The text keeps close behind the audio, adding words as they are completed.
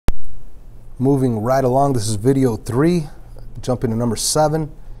moving right along. This is video 3. Jump into number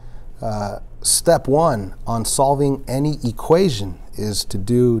 7. Step 1 on solving any equation is to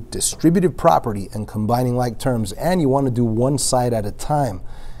do distributive property and combining like terms, and you want to do one side at a time.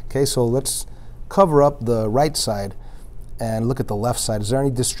 Okay, so let's cover up the right side and look at the left side. Is there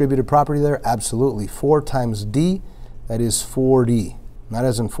any distributive property there? Absolutely. 4 times d, that is 4d. Not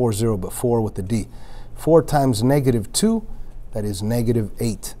as in 40, but 4 with the d. 4 times negative 2, that is negative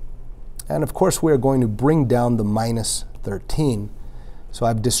 8. And of course, we are going to bring down the minus 13. So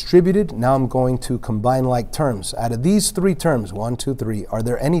I've distributed. Now I'm going to combine like terms. Out of these 3 terms, 1, 2, 3, are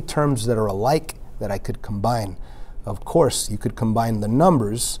there any terms that are alike that I could combine? Of course, you could combine the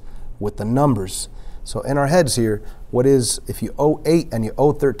numbers with the numbers. So in our heads here, what is, if you owe 8 and you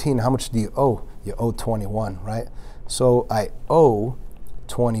owe 13, how much do you owe? You owe 21, right? So I owe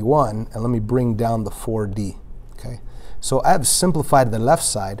 21, and let me bring down the 4d, okay? So I've simplified the left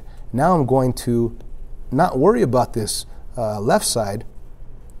side. Now I'm going to not worry about this left side,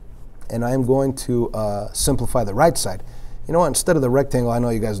 and I'm going to simplify the right side. You know what, instead of the rectangle, I know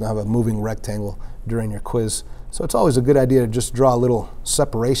you guys don't have a moving rectangle during your quiz, so it's always a good idea to just draw a little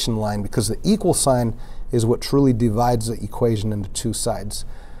separation line, because the equal sign is what truly divides the equation into 2 sides.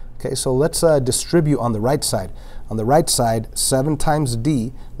 Okay, so let's distribute on the right side. On the right side, 7 times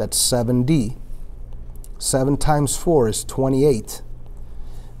d, that's 7d. 7 times 4 is 28.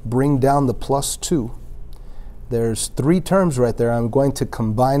 Bring down the plus 2. There's 3 terms right there. I'm going to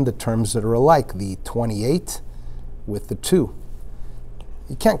combine the terms that are alike, the 28 with the 2.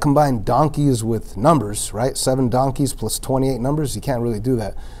 You can't combine donkeys with numbers, right? 7 donkeys plus 28 numbers, you can't really do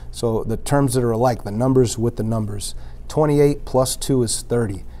that. So the terms that are alike, the numbers with the numbers. 28 plus 2 is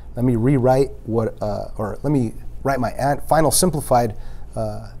 30. Let me rewrite let me write my final simplified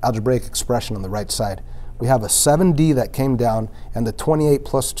algebraic expression on the right side. We have a 7d that came down, and the 28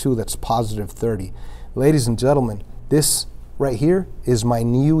 plus 2, that's positive 30. Ladies and gentlemen, this right here is my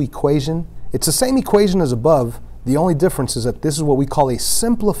new equation. It's the same equation as above. The only difference is that this is what we call a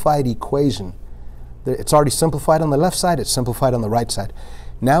simplified equation. It's already simplified on the left side, it's simplified on the right side.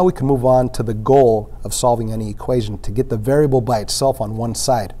 Now we can move on to the goal of solving any equation, to get the variable by itself on one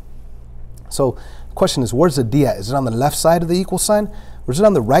side. So the question is, where's the d at? Is it on the left side of the equal sign, or is it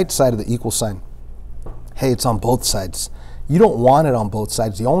on the right side of the equal sign? Hey, it's on both sides. You don't want it on both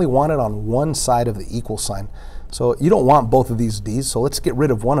sides. You only want it on one side of the equal sign. So you don't want both of these d's, so let's get rid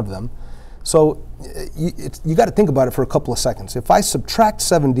of one of them. So you got to think about it for a couple of seconds. If I subtract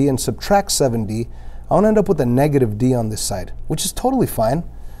 7d and subtract 7d, I want to end up with a negative d on this side, which is totally fine.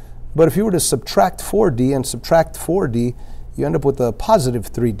 But if you were to subtract 4d and subtract 4d, you end up with a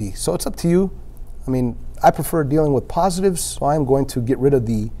positive 3d. So it's up to you. I mean, I prefer dealing with positives, so I'm going to get rid of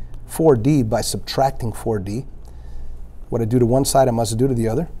the 4d by subtracting 4d. What I do to one side, I must do to the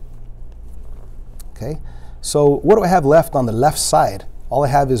other. Okay, so what do I have left on the left side? All I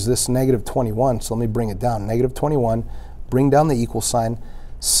have is this negative 21, so let me bring it down. Negative 21, bring down the equal sign.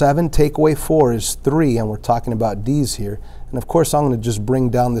 7 take away 4 is 3, and we're talking about d's here. And of course, I'm going to just bring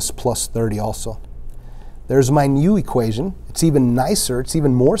down this plus 30 also. There's my new equation. It's even nicer, it's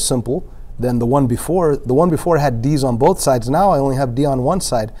even more simple than the one before. The one before had d's on both sides. Now I only have d on one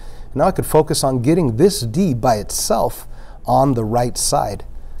side. Now I could focus on getting this d by itself on the right side.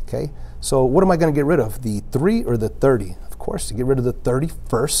 Okay, so what am I going to get rid of? The 3 or the 30? Of course, to get rid of the 30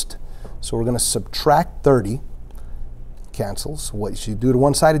 first. So we're going to subtract 30. Cancels. What you do to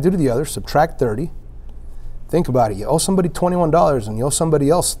one side, you do to the other. Subtract 30. Think about it. You owe somebody $21 and you owe somebody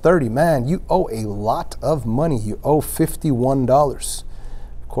else 30. Man, you owe a lot of money. You owe $51.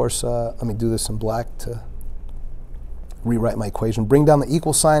 Of course, let me do this in black to rewrite my equation. Bring down the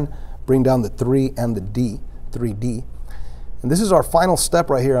equal sign, bring down the 3 and the d, 3d. And this is our final step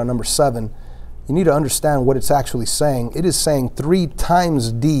right here on number 7. You need to understand what it's actually saying. It is saying 3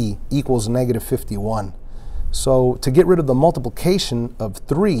 times d equals negative 51. So to get rid of the multiplication of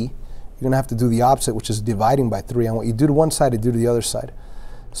 3, you're going to have to do the opposite, which is dividing by 3. And what you do to one side, you do to the other side.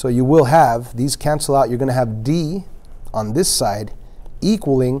 So you will have, these cancel out, you're going to have d on this side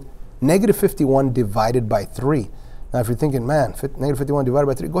equaling negative 51 divided by 3. Now if you're thinking, man, negative 51 divided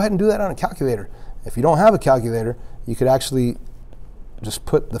by 3, go ahead and do that on a calculator. If you don't have a calculator, you could actually just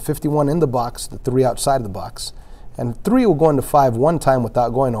put the 51 in the box, the 3 outside of the box. And 3 will go into 5 one time without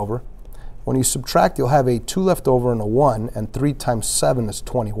going over. When you subtract, you'll have a 2 left over and a 1, and 3 times 7 is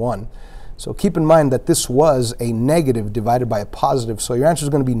 21. So keep in mind that this was a negative divided by a positive, so your answer is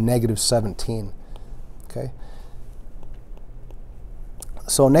going to be negative 17. Okay?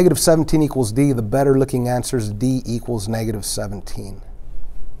 So negative 17 equals d. The better looking answer is d equals negative 17.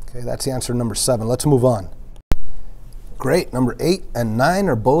 Okay, that's the answer number 7. Let's move on. Great. Number 8 and 9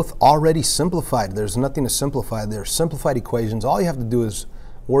 are both already simplified. There's nothing to simplify. They're simplified equations. All you have to do is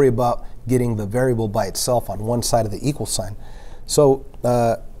worry about getting the variable by itself on one side of the equal sign. So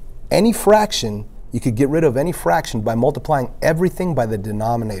any fraction, you could get rid of any fraction by multiplying everything by the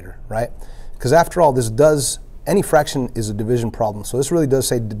denominator, right? Because after all, any fraction is a division problem. So this really does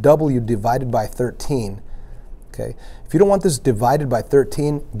say w divided by 13. Okay. If you don't want this divided by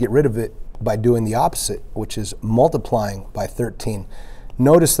 13, get rid of it by doing the opposite, which is multiplying by 13.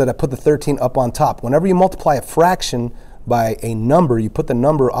 Notice that I put the 13 up on top. Whenever you multiply a fraction by a number, you put the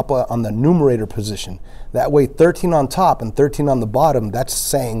number up on the numerator position. That way 13 on top and 13 on the bottom, that's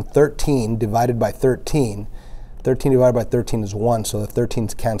saying 13 divided by 13. 13 divided by 13 is 1, so the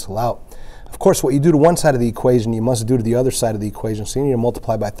 13s cancel out. Of course, what you do to one side of the equation, you must do to the other side of the equation, so you need to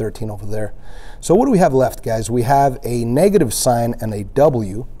multiply by 13 over there. So what do we have left, guys? We have a negative sign and a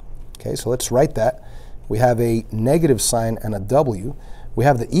w. Okay, so let's write that. We have a negative sign and a w. We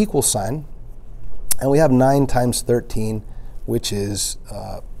have the equal sign, and we have 9 times 13, which is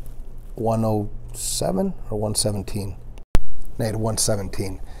 107 or 117? Negative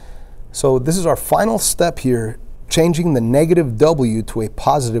 117. So this is our final step here, changing the negative w to a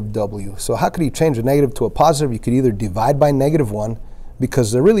positive w. So how could you change a negative to a positive? You could either divide by -1,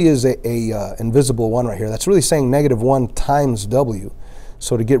 because there really is a invisible 1 right here. That's really saying -1 times w.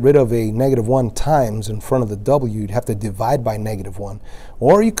 So to get rid of a -1 times in front of the w, you'd have to divide by -1.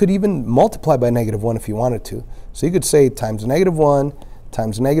 Or you could even multiply by -1 if you wanted to. So you could say times -1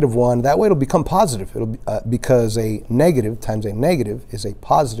 times -1. That way it'll become positive. It'll because a negative times a negative is a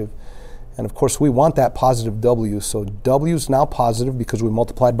positive. And of course we want that positive w. So w is now positive because we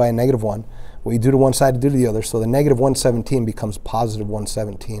multiplied by a -1. What you do to one side, you do to the other. So the negative 117 becomes positive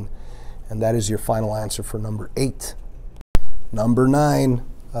 117. And that is your final answer for number 8. Number 9,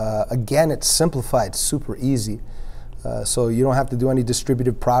 again, it's simplified, super easy. So you don't have to do any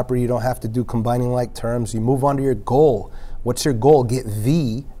distributive property. You don't have to do combining like terms. You move on to your goal. What's your goal? Get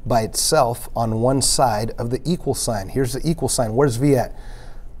v by itself on one side of the equal sign. Here's the equal sign. Where's v at?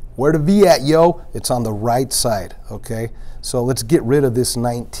 Where the v at, yo? It's on the right side, okay? So let's get rid of this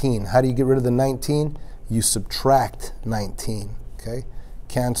 19. How do you get rid of the 19? You subtract 19, okay?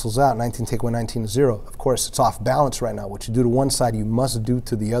 Cancels out. 19 take away 19 is 0. Of course, it's off balance right now. What you do to one side, you must do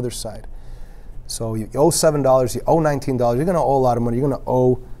to the other side. So you owe $7, you owe $19. You're going to owe a lot of money. You're going to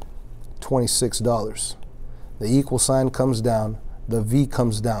owe $26. The equal sign comes down. The v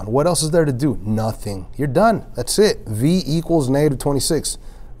comes down. What else is there to do? Nothing. You're done. That's it. V equals negative 26.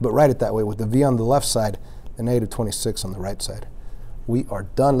 But write it that way with the v on the left side and negative 26 on the right side. We are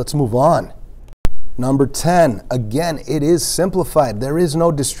done. Let's move on. Number 10, again, it is simplified. There is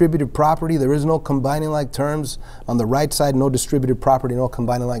no distributive property. There is no combining like terms. On the right side, no distributive property, no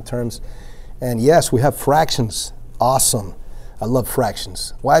combining like terms. And yes, we have fractions. Awesome. I love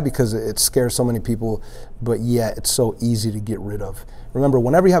fractions. Why? Because it scares so many people, but yeah, it's so easy to get rid of. Remember,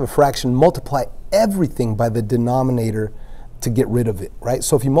 whenever you have a fraction, multiply everything by the denominator to get rid of it, right?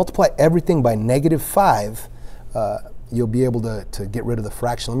 So if you multiply everything by -5, you'll be able to get rid of the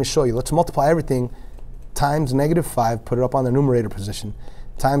fraction. Let me show you. Let's multiply everything times -5, put it up on the numerator position,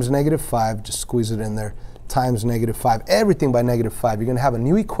 times -5, just squeeze it in there, times -5, everything by -5. You're going to have a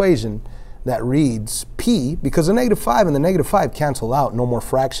new equation that reads p, because the -5 and the -5 cancel out, no more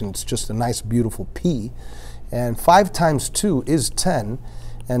fraction, it's just a nice beautiful p. And 5 times 2 is 10,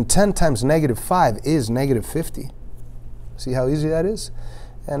 and 10 times -5 is -50. See how easy that is?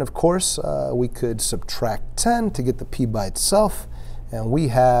 And of course, we could subtract 10 to get the p by itself, and we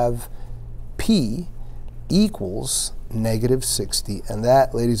have p equals -60. And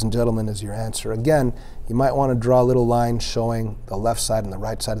that, ladies and gentlemen, is your answer. Again, you might want to draw a little line showing the left side and the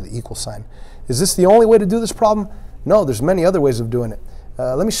right side of the equal sign. Is this the only way to do this problem? No, there's many other ways of doing it.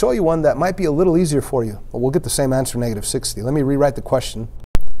 Let me show you one that might be a little easier for you, but we'll get the same answer, -60. Let me rewrite the question.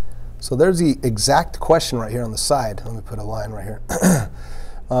 So there's the exact question right here on the side. Let me put a line right here.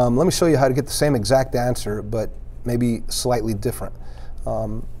 Let me show you how to get the same exact answer, but maybe slightly different.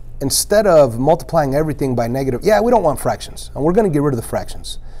 Instead of multiplying everything by negative, yeah, we don't want fractions, and we're going to get rid of the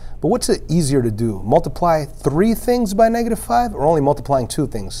fractions. But what's it easier to do? Multiply 3 things by -5, or only multiplying 2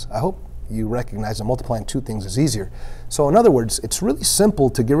 things? I hope you recognize that multiplying 2 things is easier. So in other words, it's really simple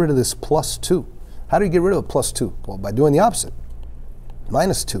to get rid of this +2. How do you get rid of the +2? Well, by doing the opposite,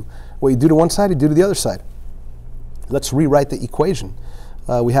 -2. What you do to one side, you do to the other side. Let's rewrite the equation.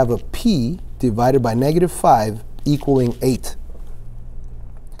 We have a p divided by -5 equaling 8.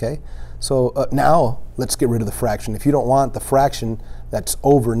 Okay, so now let's get rid of the fraction. If you don't want the fraction that's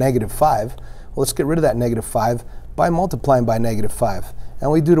over -5, well, let's get rid of that -5 by multiplying by -5.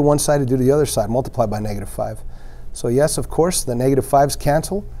 And we do to one side, we do to the other side, multiply by -5. So yes, of course, the negative 5's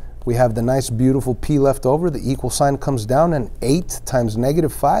cancel. We have the nice, beautiful p left over. The equal sign comes down, and 8 times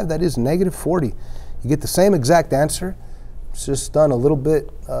negative 5, that is negative 40. You get the same exact answer. It's just done a little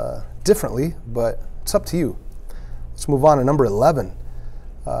bit differently, but it's up to you. Let's move on to number 11.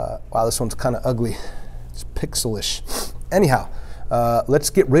 Wow, this one's kind of ugly. It's pixelish. Anyhow,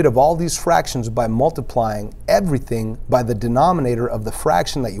 let's get rid of all these fractions by multiplying everything by the denominator of the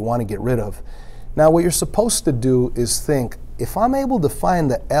fraction that you want to get rid of. Now, what you're supposed to do is think, if I'm able to find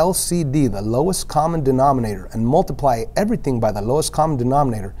the LCD, the lowest common denominator, and multiply everything by the lowest common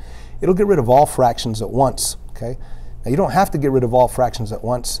denominator, it'll get rid of all fractions at once, okay? Now, you don't have to get rid of all fractions at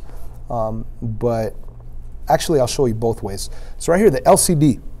once, but actually, I'll show you both ways. So right here, the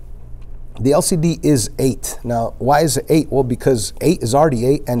LCD. The LCD is 8. Now, why is it 8? Well, because 8 is already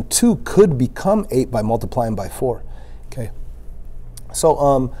 8, and 2 could become 8 by multiplying by 4, okay?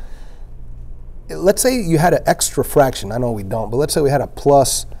 So, let's say you had an extra fraction. I know we don't, but let's say we had a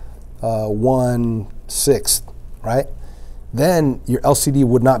plus 1/6, right? Then your LCD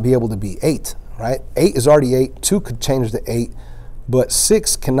would not be able to be 8, right? 8 is already 8. 2 could change to 8, but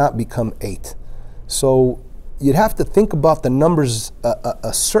 6 cannot become 8. So you'd have to think about the numbers,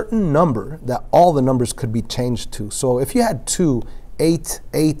 a certain number that all the numbers could be changed to. So if you had 2, 8,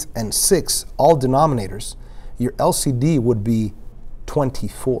 8, and 6, all denominators, your LCD would be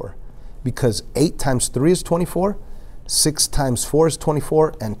 24. Because 8 times 3 is 24, 6 times 4 is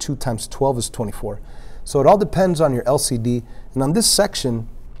 24, and 2 times 12 is 24. So it all depends on your LCD. And on this section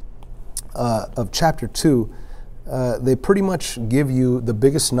of chapter 2, they pretty much give you the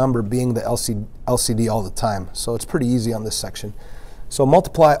biggest number being the LCD all the time. So it's pretty easy on this section. So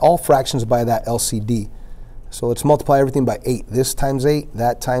multiply all fractions by that LCD. So let's multiply everything by 8. This times 8,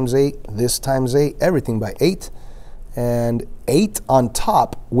 that times 8, this times 8, everything by 8. And 8 on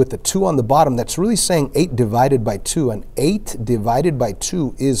top with the 2 on the bottom, that's really saying 8 divided by 2. And 8 divided by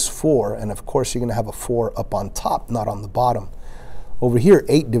 2 is 4. And of course, you're going to have a 4 up on top, not on the bottom. Over here,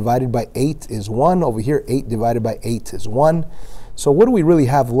 8 divided by 8 is 1. Over here, 8 divided by 8 is 1. So what do we really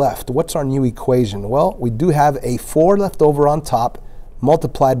have left? What's our new equation? Well, we do have a 4 left over on top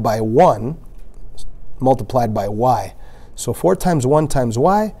multiplied by 1 multiplied by y. So 4 times 1 times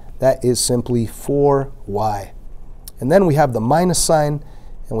y, that is simply 4y. And then we have the minus sign,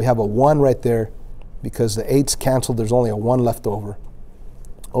 and we have a 1 right there because the 8's canceled. There's only a 1 left over.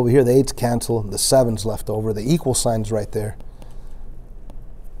 Over here, the 8's cancel, the 7's left over. The equal sign's right there.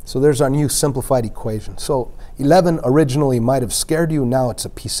 So there's our new simplified equation. So 11 originally might have scared you. Now it's a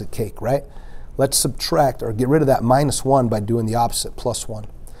piece of cake, right? Let's subtract or get rid of that minus 1 by doing the opposite, plus 1.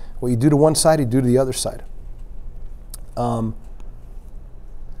 What you do to one side, you do to the other side.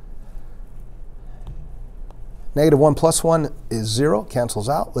 Negative 1 plus 1 is 0, cancels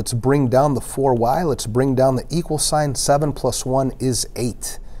out. Let's bring down the 4y. Let's bring down the equal sign. 7 plus 1 is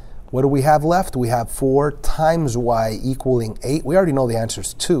 8. What do we have left? We have 4 times y equaling 8. We already know the answer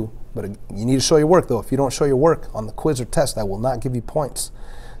is 2, but you need to show your work, though. If you don't show your work on the quiz or test, I will not give you points.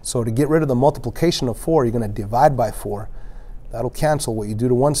 So to get rid of the multiplication of 4, you're going to divide by 4. That'll cancel. What you do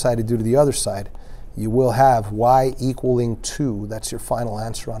to one side, you do to the other side. You will have y equaling 2. That's your final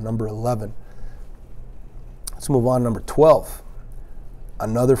answer on number 11. Let's move on to number 12.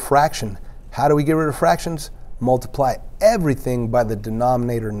 Another fraction. How do we get rid of fractions? Multiply everything by the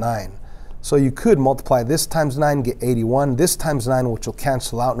denominator 9. So you could multiply this times 9, get 81. This times 9, which will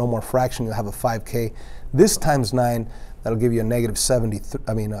cancel out, no more fraction, you'll have a 5k. This times 9, that'll give you a negative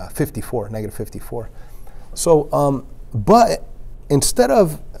 54, negative 54. So, but instead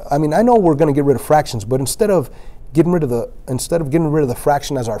of, I know we're going to get rid of fractions, but instead of getting rid of the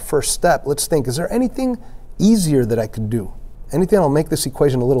fraction as our first step, let's think, is there anything easier that I could do? Anything that'll make this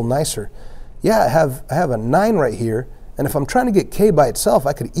equation a little nicer? Yeah, I have a 9 right here, and if I'm trying to get k by itself,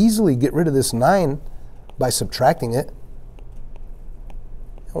 I could easily get rid of this 9 by subtracting it.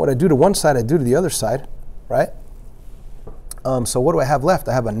 And what I do to one side, I do to the other side, right? So what do I have left?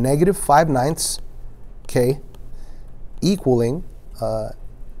 I have a negative 5/9 k equaling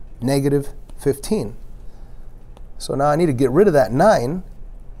negative 15. So now I need to get rid of that 9,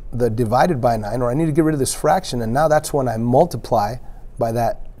 the divided by 9, or I need to get rid of this fraction, and now that's when I multiply by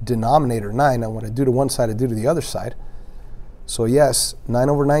that denominator 9. And what I do to one side, I do to the other side. So yes, 9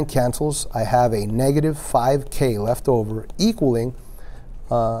 over 9 cancels. I have a negative 5k left over equaling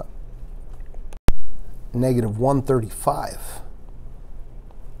negative 135.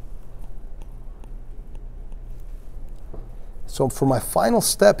 So for my final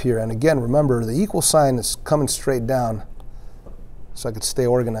step here, and again, remember the equal sign is coming straight down so I could stay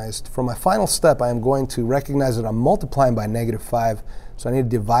organized. For my final step, I am going to recognize that I'm multiplying by negative 5, so I need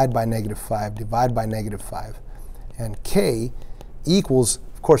to divide by negative 5, divide by negative 5. and k equals,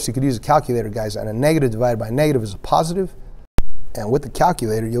 of course you could use a calculator, guys, and a negative divided by negative is a positive. And with the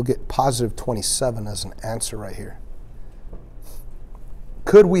calculator, you'll get positive 27 as an answer right here.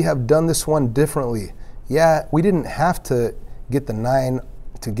 Could we have done this one differently? Yeah, we didn't have to get the 9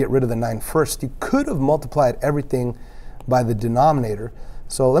 to get rid of the 9 first. You could have multiplied everything by the denominator.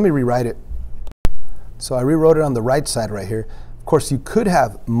 So let me rewrite it. So I rewrote it on the right side right here. Of course, you could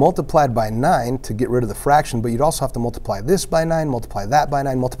have multiplied by 9 to get rid of the fraction, but you'd also have to multiply this by 9, multiply that by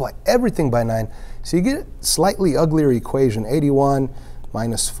 9, multiply everything by 9. So you get a slightly uglier equation, 81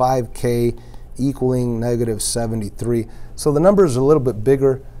 minus 5k equaling negative 73. So the numbers are a little bit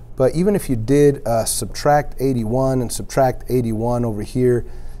bigger, but even if you did subtract 81 and subtract 81 over here,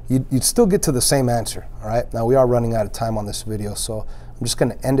 you'd still get to the same answer, all right? Now we are running out of time on this video, so I'm just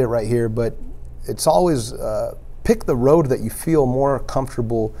gonna end it right here, but it's always, pick the road that you feel more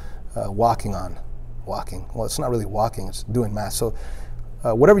comfortable walking on. Walking, well, it's not really walking, it's doing math. So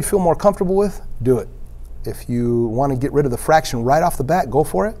whatever you feel more comfortable with, do it. If you want to get rid of the fraction right off the bat, go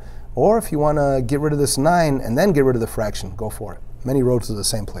for it. Or if you want to get rid of this 9 and then get rid of the fraction, go for it. Many roads to the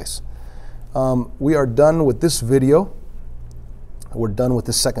same place. We are done with this video. We're done with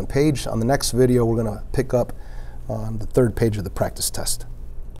this second page. On the next video, we're going to pick up on the third page of the practice test.